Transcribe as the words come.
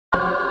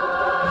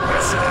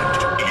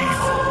Resident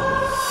Evil.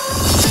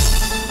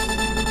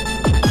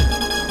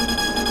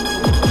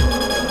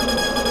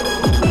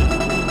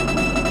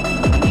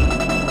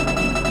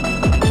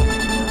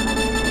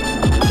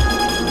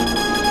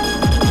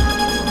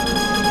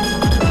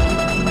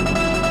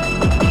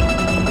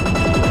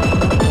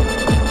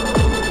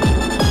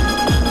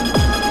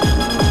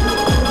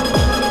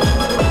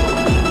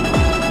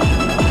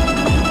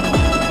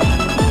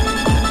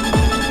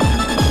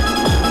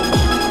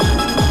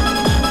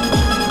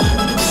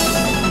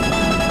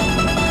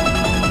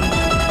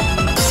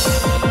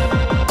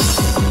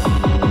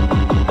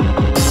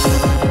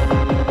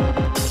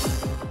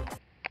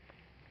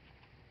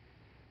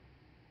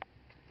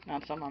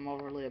 Not something I'm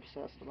overly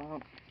obsessed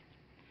about.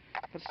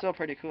 But still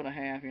pretty cool to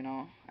have, you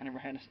know. I never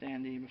had a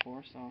standee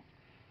before, so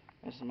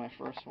this is my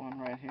first one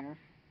right here.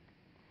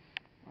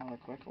 Another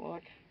quick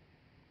look.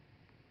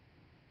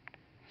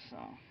 So.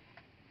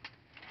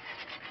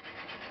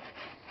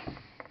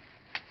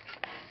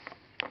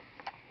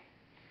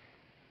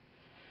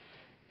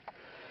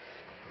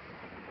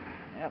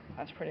 Yep,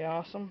 that's pretty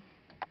awesome.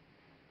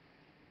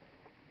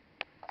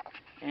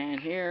 And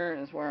here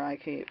is where I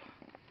keep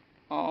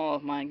all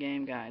of my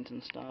game guides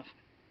and stuff.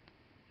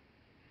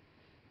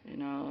 You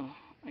know,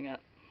 I got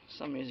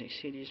some of these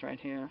CDs right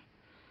here.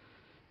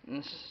 And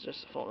this is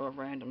just a folder of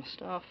random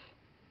stuff.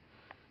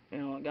 You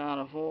know, God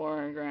of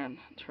War, Gran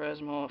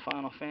Turismo,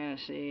 Final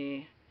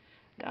Fantasy,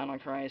 Dino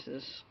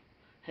Crisis,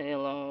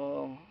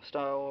 Halo,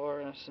 Star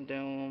Wars,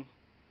 Doom,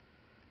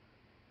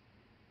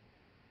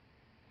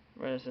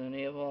 Resident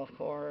Evil, of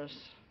course,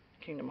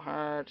 Kingdom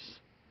Hearts,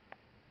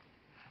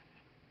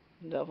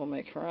 Devil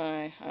May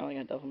Cry. I only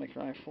got Devil May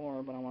Cry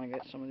 4, but I want to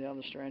get some of the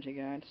other strategy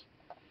guides.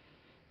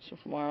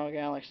 Super Mario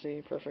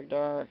Galaxy, Perfect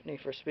Dark,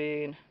 Need for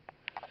Speed.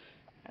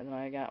 And then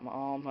I got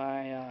all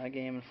my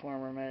Game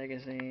Informer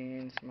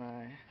magazines,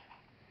 my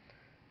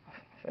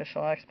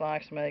official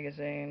Xbox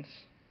magazines.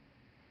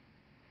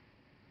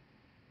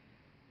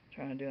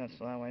 Trying to do that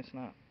so that way it's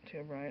not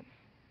too bright.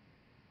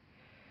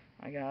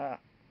 I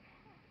got,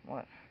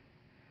 what?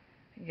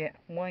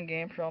 One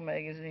Game Pro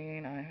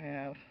magazine. I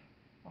have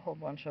a whole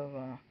bunch of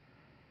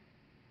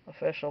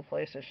official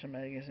PlayStation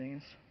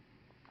magazines.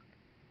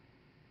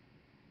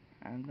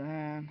 And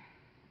then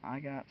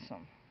I got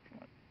some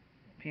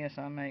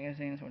PSN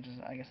magazines, which is,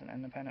 I guess, an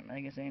independent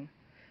magazine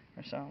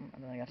or something.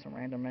 And then I got some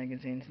random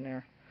magazines in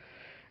there.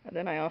 And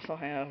then I also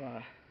have,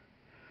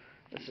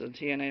 this is a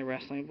TNA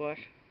wrestling book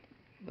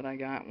that I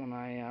got when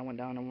I went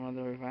down to one of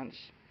their events.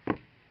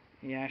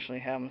 You actually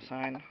have them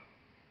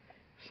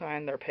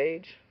sign their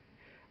page.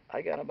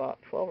 I got about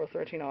 12 or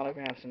 13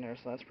 autographs in there,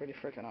 so that's pretty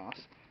freaking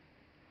awesome.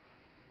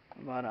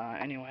 But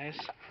anyways,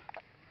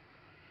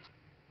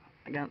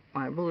 I got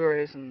my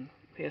Blu-rays and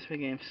PSP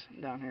games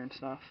down here and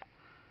stuff.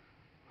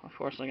 Of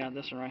course, I got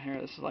this one right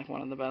here. This is like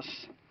one of the best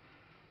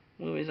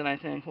movies that I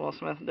think Will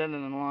Smith did in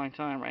a long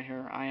time right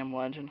here. I Am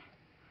Legend.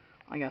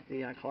 I got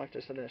the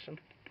collector's edition.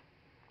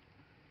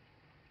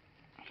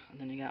 And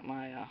then you got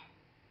my,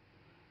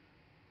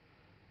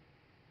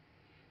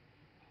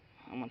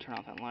 I'm going to turn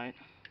off that light.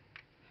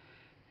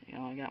 You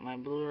know, I got my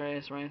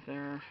Blu-rays right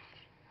there.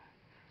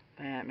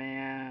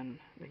 Batman,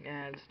 Big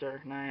Ed's,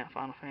 Dark Knight,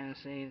 Final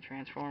Fantasy,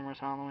 Transformers,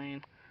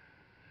 Halloween,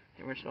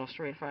 the original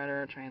Street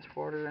Fighter,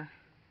 Transporter,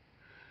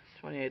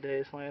 28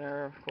 Days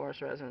Later, of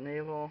course, Resident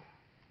Evil,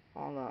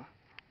 all the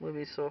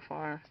movies so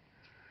far,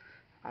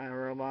 I,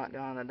 Robot,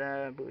 Dawn of the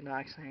Dead,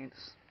 Boondock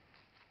Saints,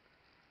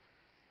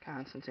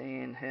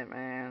 Constantine,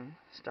 Hitman,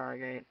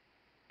 Stargate,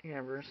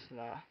 Universe,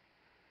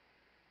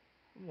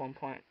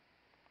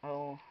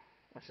 1.0,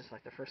 which is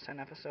like the first 10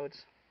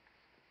 episodes,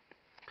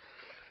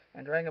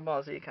 and Dragon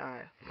Ball Z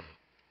Kai.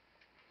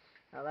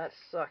 Now that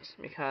sucks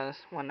because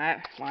when I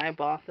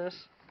bought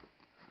this,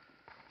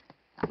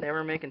 they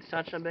were making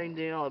such a big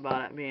deal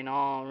about it being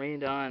all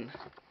redone,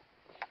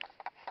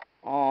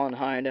 all in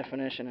high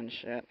definition and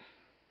shit,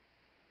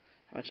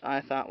 which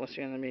I thought was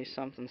going to be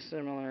something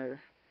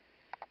similar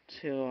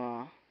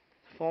to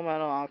Full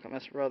Metal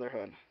Alchemist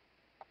Brotherhood,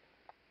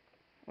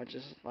 which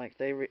is like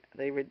they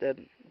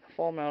redid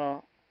Full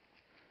Metal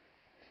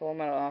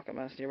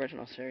Alchemist, the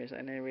original series,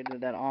 and they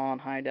redid that all in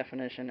high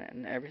definition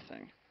and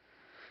everything.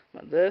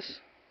 But this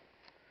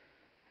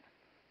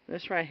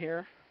right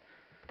here,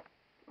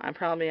 I'm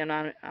probably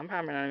not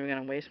even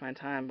gonna waste my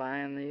time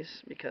buying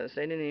these because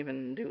they didn't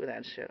even do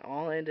that shit.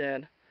 All they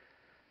did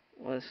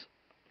was,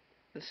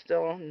 it's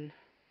still,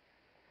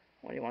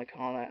 what do you want to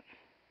call that?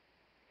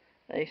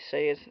 They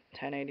say it's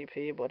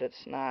 1080p, but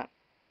it's not.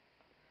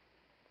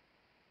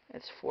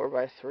 It's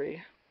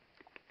 4:3,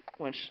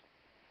 which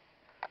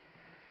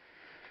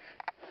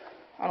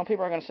I know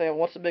people are gonna say, well,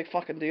 what's the big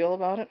fucking deal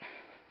about it?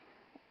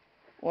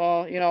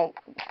 Well, you know,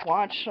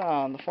 watch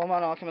the Full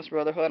Metal Alchemist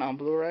Brotherhood on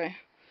Blu-ray,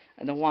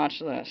 and then watch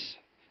this,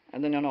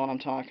 and then you'll know what I'm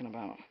talking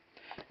about.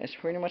 It's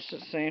pretty much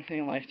the same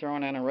thing like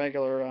throwing in a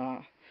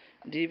regular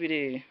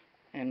DVD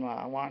and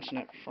watching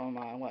it from,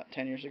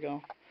 10 years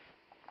ago.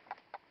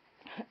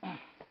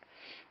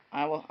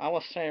 I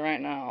will say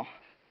right now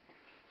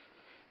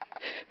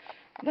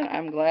that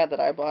I'm glad that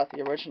I bought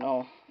the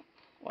original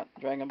what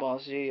Dragon Ball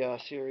Z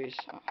series,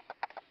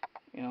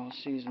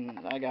 season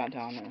I got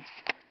down there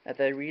that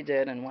they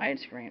redid in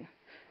widescreen.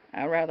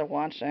 I'd rather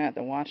watch that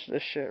than watch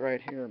this shit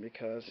right here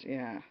because,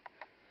 yeah,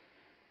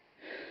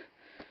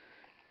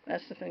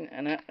 that's the thing,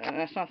 and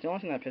that's not the only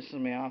thing that pisses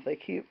me off.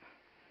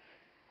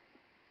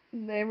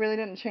 They really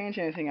didn't change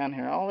anything on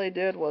here. All they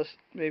did was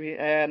maybe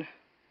add,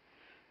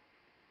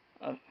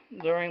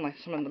 during like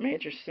some of the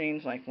major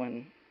scenes, like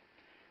when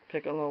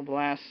Piccolo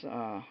blasts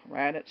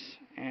Raditz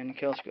and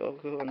kills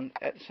Goku and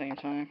at the same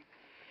time,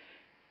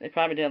 they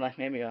probably did like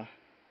maybe a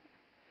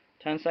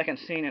 10-second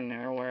scene in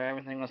there where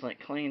everything was like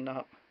cleaned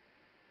up,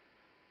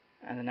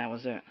 and then that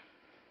was it.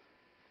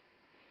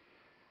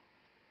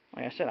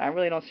 Like I said, I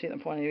really don't see the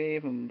point of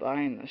even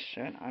buying this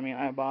shit. I mean,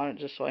 I bought it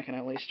just so I can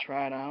at least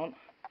try it out.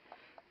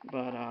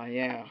 But,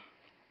 yeah.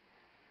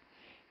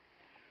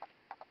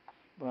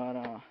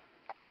 But,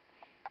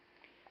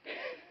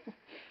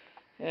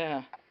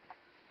 yeah.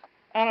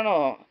 I don't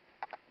know.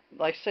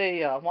 Like,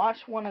 say, watch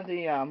one of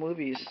the,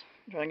 movies,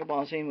 Dragon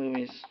Ball Z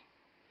movies,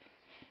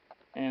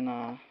 and,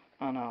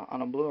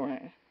 on a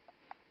Blu-ray.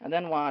 And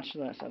then watch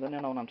this, and then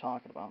you know what I'm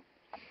talking about.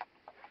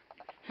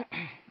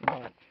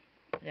 But,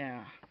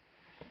 yeah.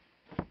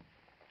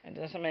 It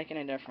doesn't make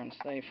any difference.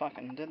 They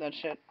fucking did that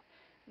shit.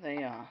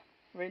 They,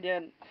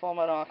 redid Full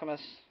Metal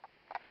Alchemist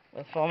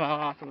with Full Metal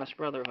Alchemist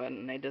Brotherhood,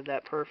 and they did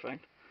that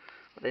perfect.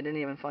 But they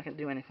didn't even fucking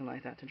do anything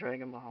like that to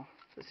Dragon Ball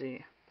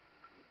Z,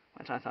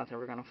 which I thought they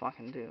were gonna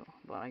fucking do,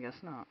 but I guess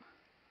not.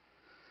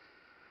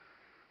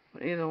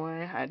 But either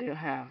way, I do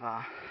have,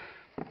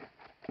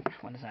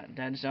 what is that,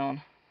 Dead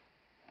Zone,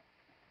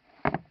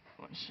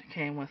 which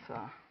came with,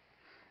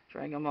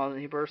 Dragon Ball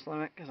Z Burst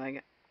Limit, because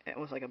it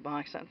was like a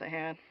box set they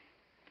had.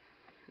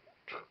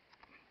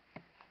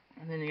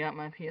 And then you got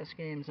my PSP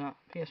games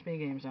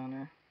on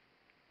there.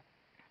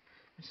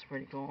 This is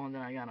pretty cool. And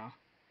then I got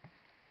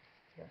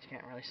you guys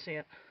can't really see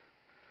it,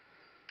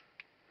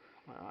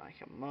 but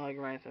like a mug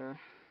right there,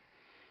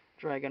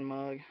 dragon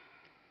mug,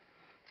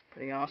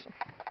 pretty awesome.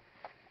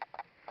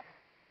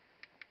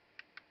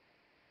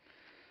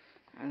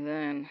 And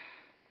then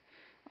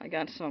I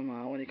got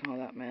some, what do you call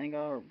that, manga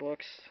or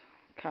books,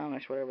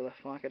 comics, whatever the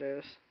fuck it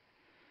is.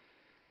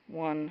 I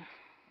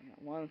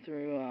got 1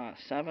 through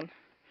 7.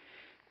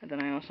 And then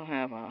I also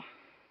have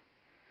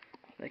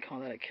they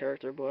call that a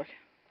character book,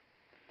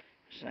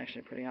 which is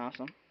actually pretty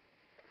awesome.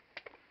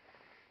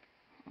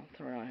 I'll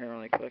throw it out here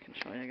really quick and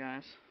show you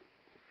guys.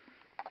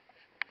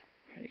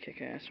 Pretty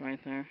kick-ass right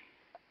there.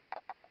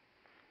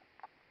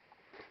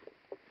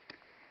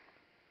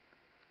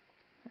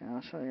 Yeah,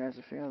 I'll show you guys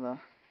a few of the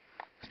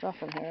stuff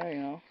in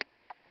here,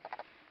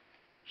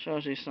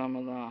 Shows you some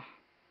of the,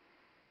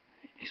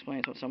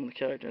 explains what some of the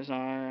characters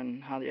are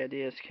and how the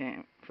ideas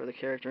came for the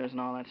characters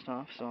and all that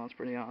stuff, so it's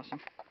pretty awesome.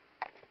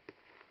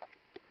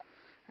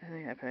 I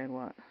think I paid,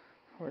 what,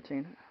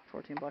 14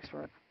 bucks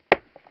for it.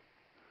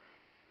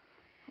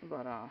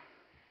 But,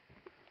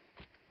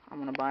 I'm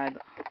gonna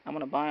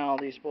buy all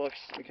these books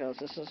because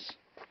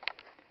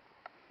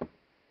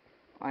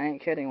I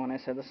ain't kidding when I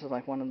said this is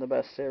like one of the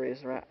best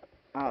series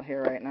out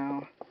here right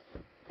now.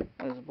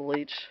 Is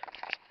Bleach.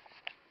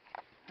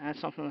 That's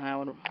something that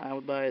I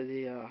would buy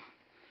the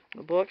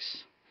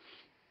books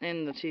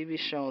and the TV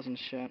shows and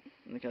shit,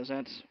 because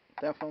that's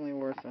definitely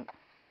worth it.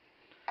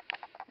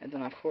 And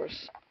then of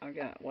course I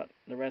got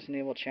the Resident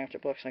Evil chapter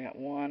books. I got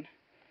 1,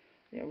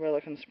 The Umbrella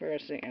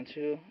Conspiracy, and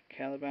 2,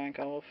 Caliban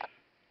Cove,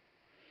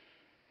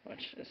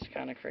 which is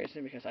kind of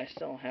crazy because I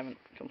still haven't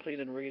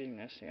completed reading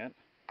this yet,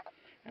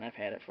 and I've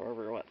had it for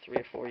over 3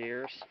 or 4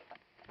 years.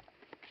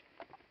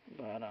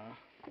 But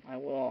I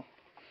will,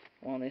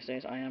 one of these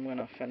days I am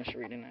gonna finish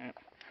reading that,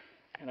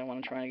 and I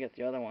want to try and get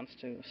the other ones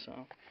too.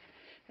 So,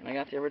 and I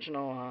got the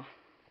original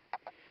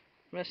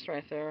Myst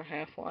right there,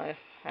 Half-Life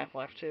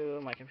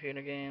 2, my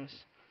computer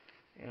games.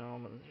 The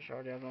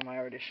majority of them I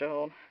already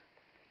showed.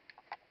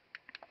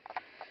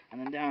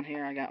 And then down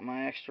here I got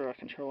my extra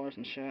controllers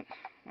and shit.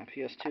 My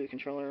PS2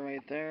 controller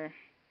right there.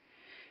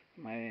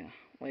 My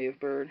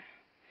Wavebird.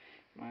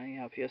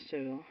 My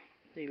PS2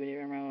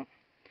 DVD remote.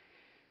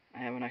 I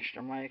have an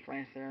extra mic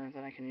right there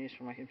that I can use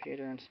for my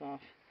computer and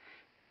stuff.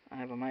 I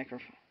have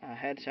a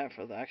headset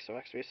for the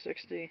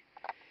XOX360.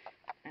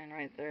 And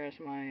right there is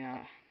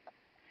my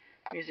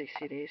music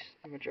CDs.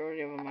 The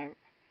majority of them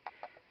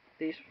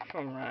these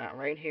from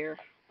right here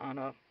on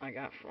up I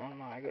got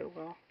from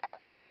Goodwill,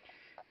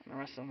 and the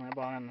rest of them I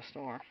bought in the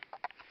store.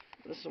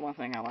 This is one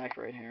thing I like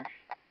right here,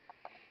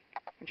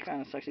 which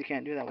kind of sucks you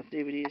can't do that with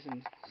DVDs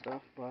and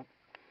stuff, but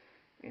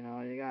you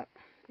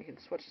can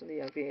switch to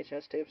the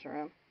VHS tapes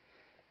around,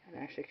 and it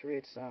actually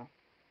creates a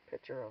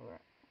picture of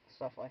it,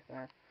 stuff like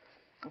that.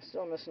 I'm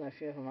still missing a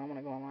few of them. I'm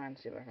gonna go online and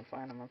see if I can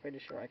find them. I'm pretty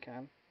sure I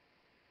can,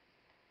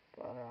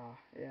 but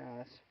yeah,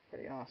 that's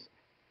pretty awesome.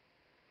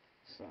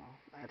 So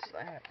that's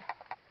that.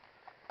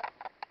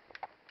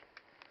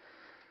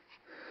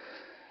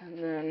 And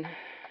then,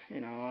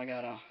 I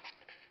got a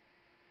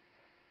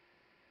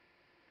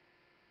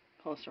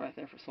poster right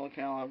there for Soul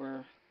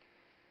Calibur.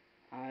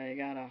 I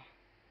got a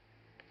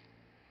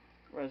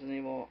Resident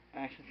Evil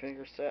action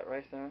figure set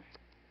right there.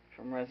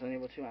 from Resident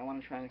Evil 2. I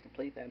want to try and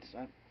complete that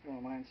set. Go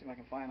online, see if I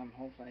can find them.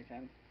 Hopefully I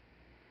can.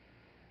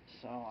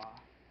 So,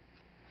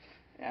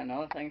 yeah,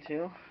 another thing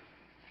too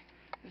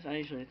is I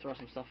usually throw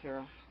some stuff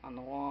here on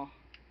the wall,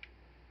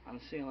 on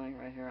the ceiling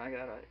right here. I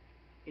got a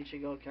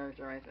Ichigo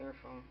character right there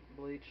from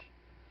Bleach,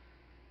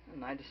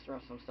 and I just throw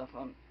some stuff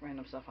on,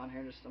 random stuff on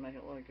here just to make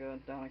it look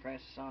good. Dino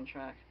Crisis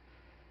soundtrack,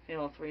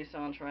 Halo 3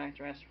 soundtrack,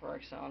 Jurassic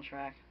Park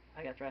soundtrack.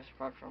 I got Jurassic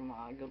Park from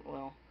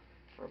Goodwill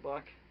for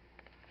 $1.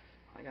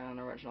 I got an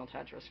original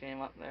Tetris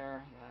game up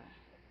there.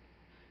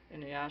 The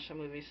Inuyasha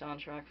movie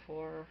soundtrack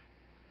for.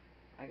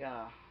 I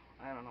got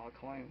I don't know, a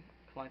coin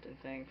collecting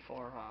thing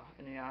for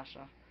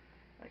Inuyasha.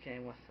 That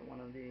came with one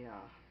of the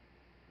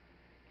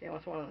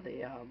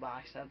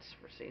box sets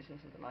for seasons,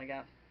 and then I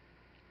got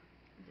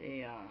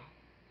the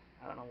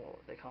I don't know what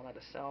they call that,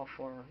 a cell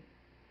for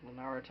the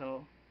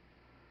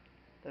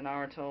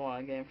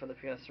Naruto game for the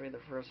PS3, the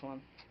first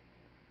one,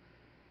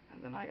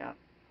 and then I got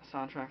a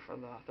soundtrack for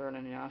the third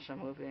Inuyasha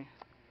movie.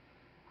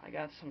 I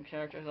got some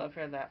characters up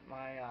here that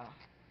my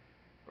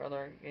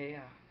brother he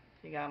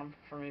got them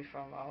for me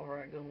from over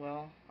at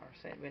Goodwill or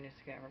St. Vinny's,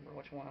 I can't remember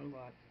which one,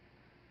 but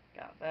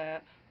got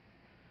that.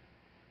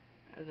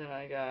 And then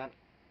I got,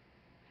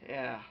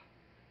 yeah,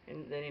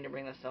 and they need to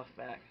bring this stuff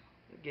back.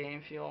 The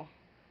Game Fuel,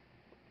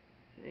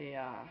 the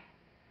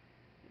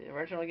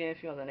original Game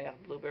Fuel, then they got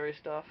the blueberry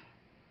stuff.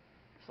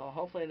 So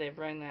hopefully they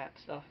bring that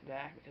stuff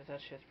back because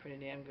that shit's pretty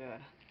damn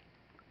good.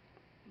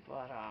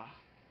 But I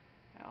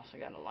also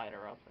got a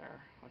lighter up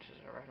there, which is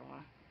a red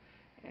one.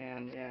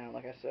 And yeah,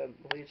 like I said,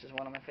 Bleach is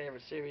one of my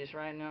favorite series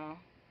right now.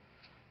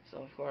 So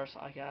of course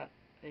I got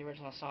the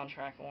original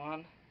soundtrack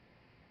 1,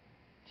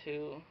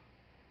 2,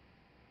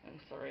 and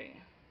 3.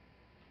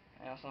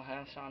 I also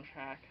have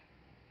soundtracks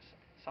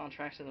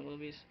of the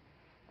movies.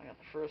 I got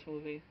the first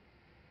movie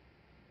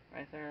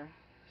right there,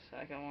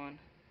 second one,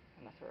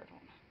 and the third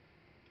one.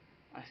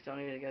 I still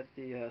need to get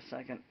the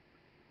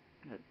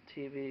the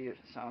TV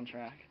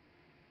soundtrack.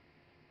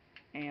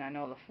 And I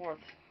know the fourth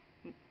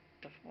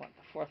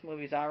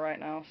movie's out right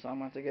now, so I'm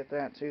going to have to get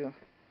that too.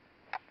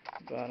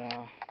 But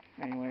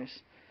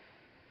anyways,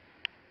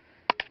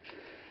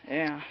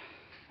 yeah.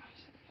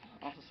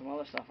 Also some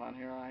other stuff on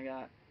here. I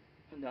got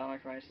the Dino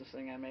Crisis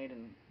thing I made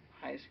in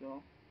high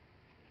school,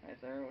 right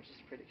there, which is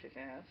pretty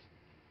kick-ass.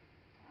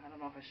 I don't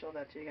know if I showed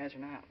that to you guys or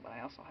not, but I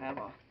also have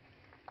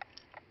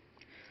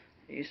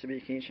it used to be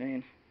a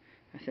keychain,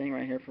 a thing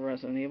right here for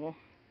Resident Evil.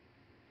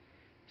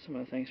 Some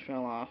of the things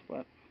fell off,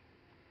 but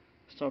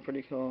still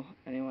pretty cool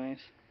anyways.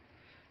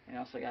 And I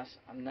also got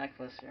a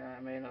necklace here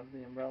I made of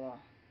the Umbrella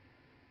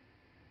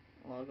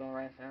logo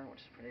right there, which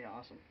is pretty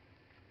awesome.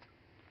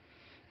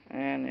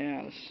 And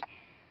yeah,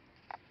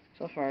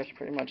 so far it's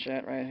pretty much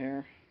it right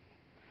here.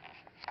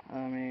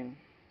 I mean,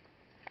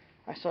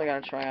 I still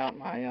gotta try out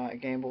my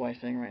Game Boy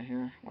thing right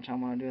here, which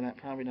I'm gonna do that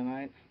probably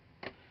tonight.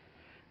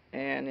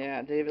 And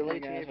yeah, David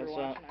Lee, guys, what's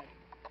up?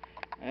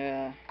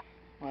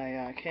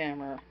 My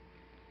camera,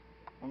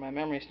 or my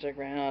memory stick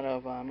ran out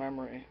of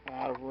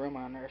room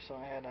on there, so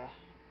I had to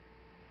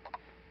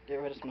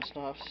get rid of some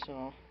stuff.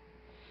 So,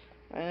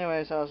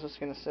 anyways, I was just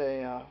gonna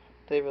say,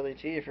 David Lee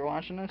T, if you're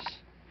watching this,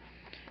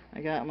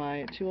 I got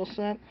my tool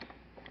set.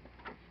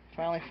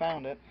 Finally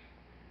found it,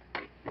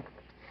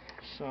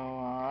 so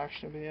I'll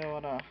actually be able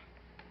to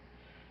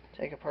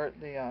take apart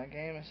the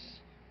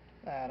games,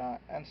 that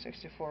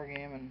N64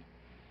 game, and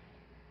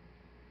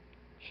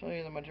show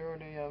you the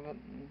majority of it.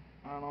 And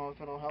I don't know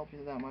if it'll help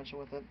you that much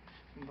with it,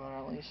 but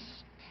at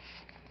least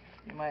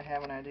you might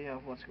have an idea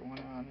of what's going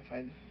on if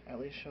I at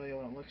least show you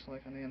what it looks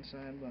like on the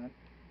inside. But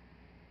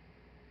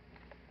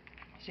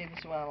see, this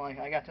is what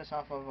I got this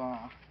off of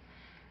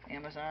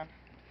Amazon,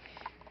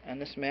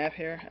 and this map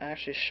here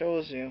actually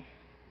shows you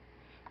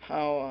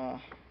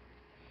how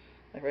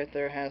like right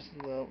there has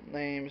the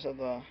names of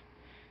the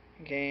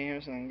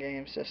games and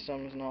game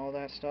systems and all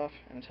that stuff,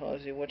 and it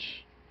tells you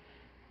which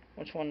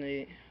one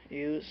to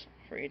use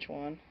for each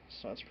one.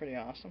 So it's pretty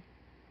awesome.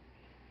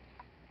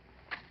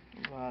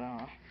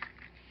 But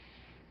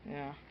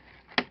yeah,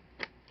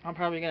 I'm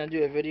probably gonna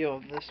do a video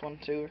of this one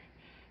too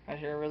right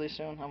here really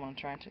soon. I'm gonna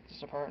try and take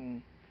this apart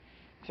and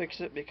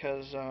fix it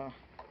because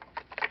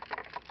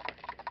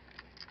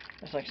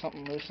there's like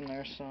something loose in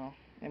there, so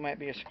it might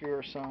be a screw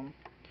or some.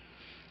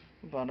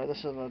 But this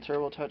is a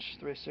Turbo Touch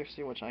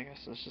 360, which I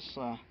guess is just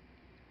a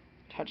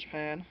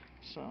touchpad,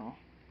 so I'll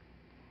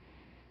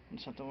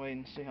just have to wait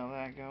and see how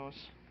that goes.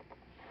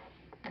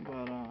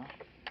 But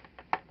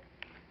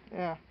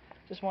yeah,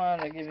 just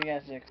wanted to give you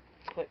guys a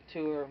quick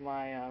tour of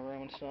my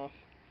room and stuff.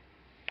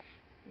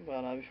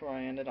 But before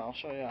I end it, I'll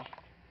show you a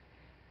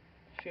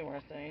few more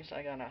things.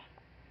 I got a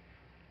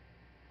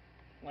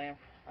lamp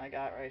I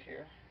got right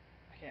here.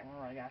 I can't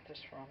remember where I got this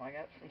from. I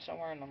got it from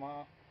somewhere in the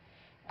mall.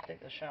 I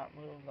think the shop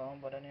moved though,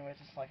 but anyways,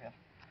 it's like a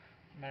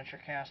miniature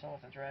castle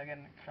with a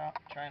dragon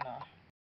trying to